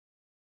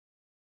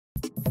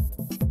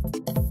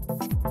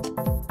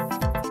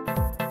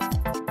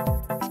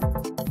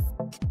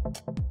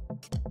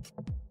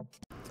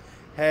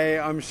Hey,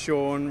 I'm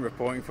Sean,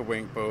 reporting for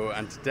Winkball,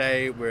 and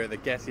today we're at the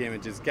Getty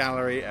Images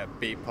Gallery at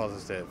Beat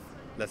Positive.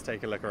 Let's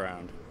take a look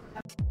around.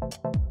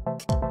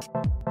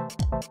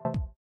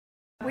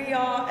 We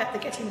are at the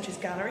Getty Images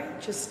Gallery,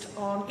 just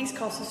on East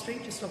Castle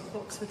Street, just off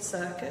Oxford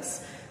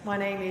Circus. My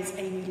name is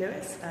Amy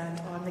Lewis, and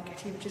I'm the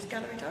Getty Images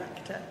Gallery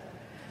Director.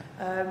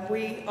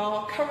 We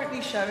are currently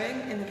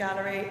showing in the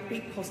gallery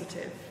Beat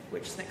Positive,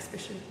 which is an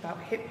exhibition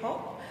about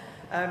hip-hop,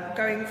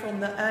 going from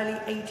the early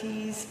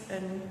 80s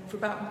and for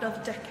about another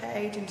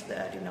decade into the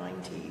early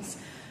 90s.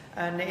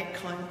 And it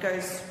kind of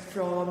goes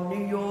from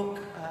New York,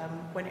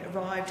 when it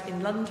arrived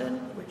in London,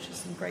 which is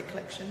some great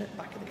collection at the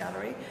back of the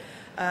gallery,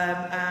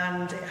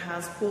 and it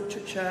has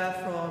portraiture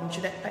from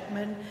Janette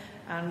Beckman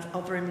and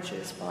other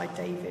images by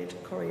David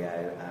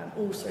Corio,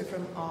 also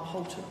from our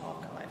Holton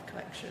Archive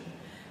collection.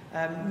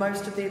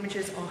 Most of the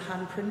images are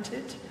hand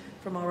printed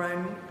from our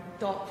own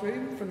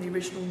darkroom, from the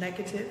original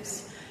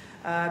negatives,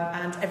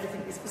 and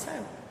everything is for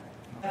sale.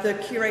 The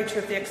curator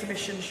of the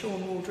exhibition,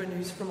 Sean Waldron,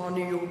 who's from our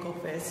New York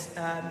office,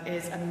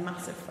 is a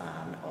massive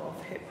fan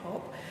of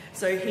hip-hop.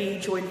 So he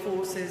joined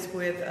forces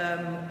with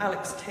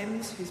Alex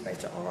Timms, who's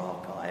based at our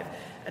archive,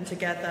 and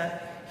together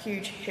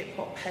huge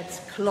hip-hop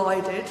heads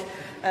collided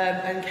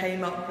and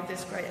came up with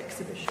this great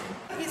exhibition.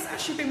 It's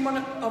actually been one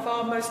of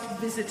our most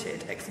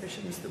visited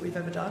exhibitions that we've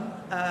ever done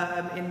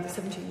in the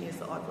 17 years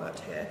that I've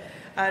worked here.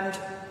 And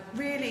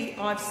really,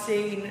 I've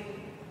seen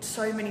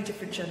so many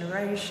different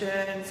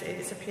generations.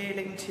 It's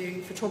appealing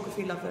to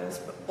photography lovers,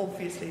 but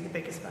obviously the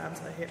biggest fans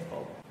are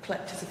hip-hop,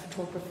 collectors of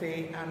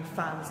photography and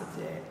fans of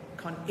the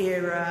kind of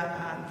era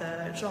and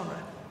the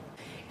genre.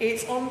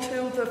 It's on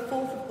till the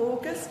 4th of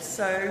August,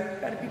 so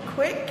better be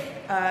quick.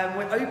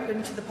 We're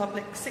open to the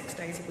public 6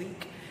 days a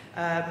week,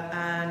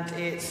 and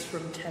it's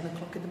from 10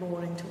 o'clock in the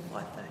morning till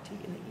 5:30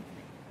 in the evening.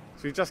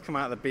 So we've just come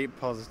out of the Beat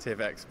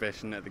Positive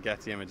exhibition at the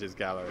Getty Images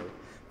Gallery.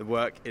 The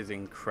work is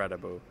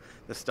incredible.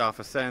 The staff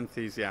are so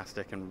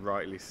enthusiastic, and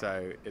rightly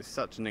so. It's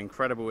such an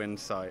incredible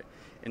insight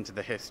into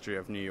the history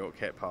of New York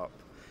hip-hop.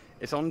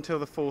 It's on until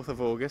the 4th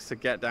of August, so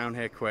get down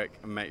here quick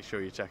and make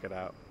sure you check it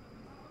out.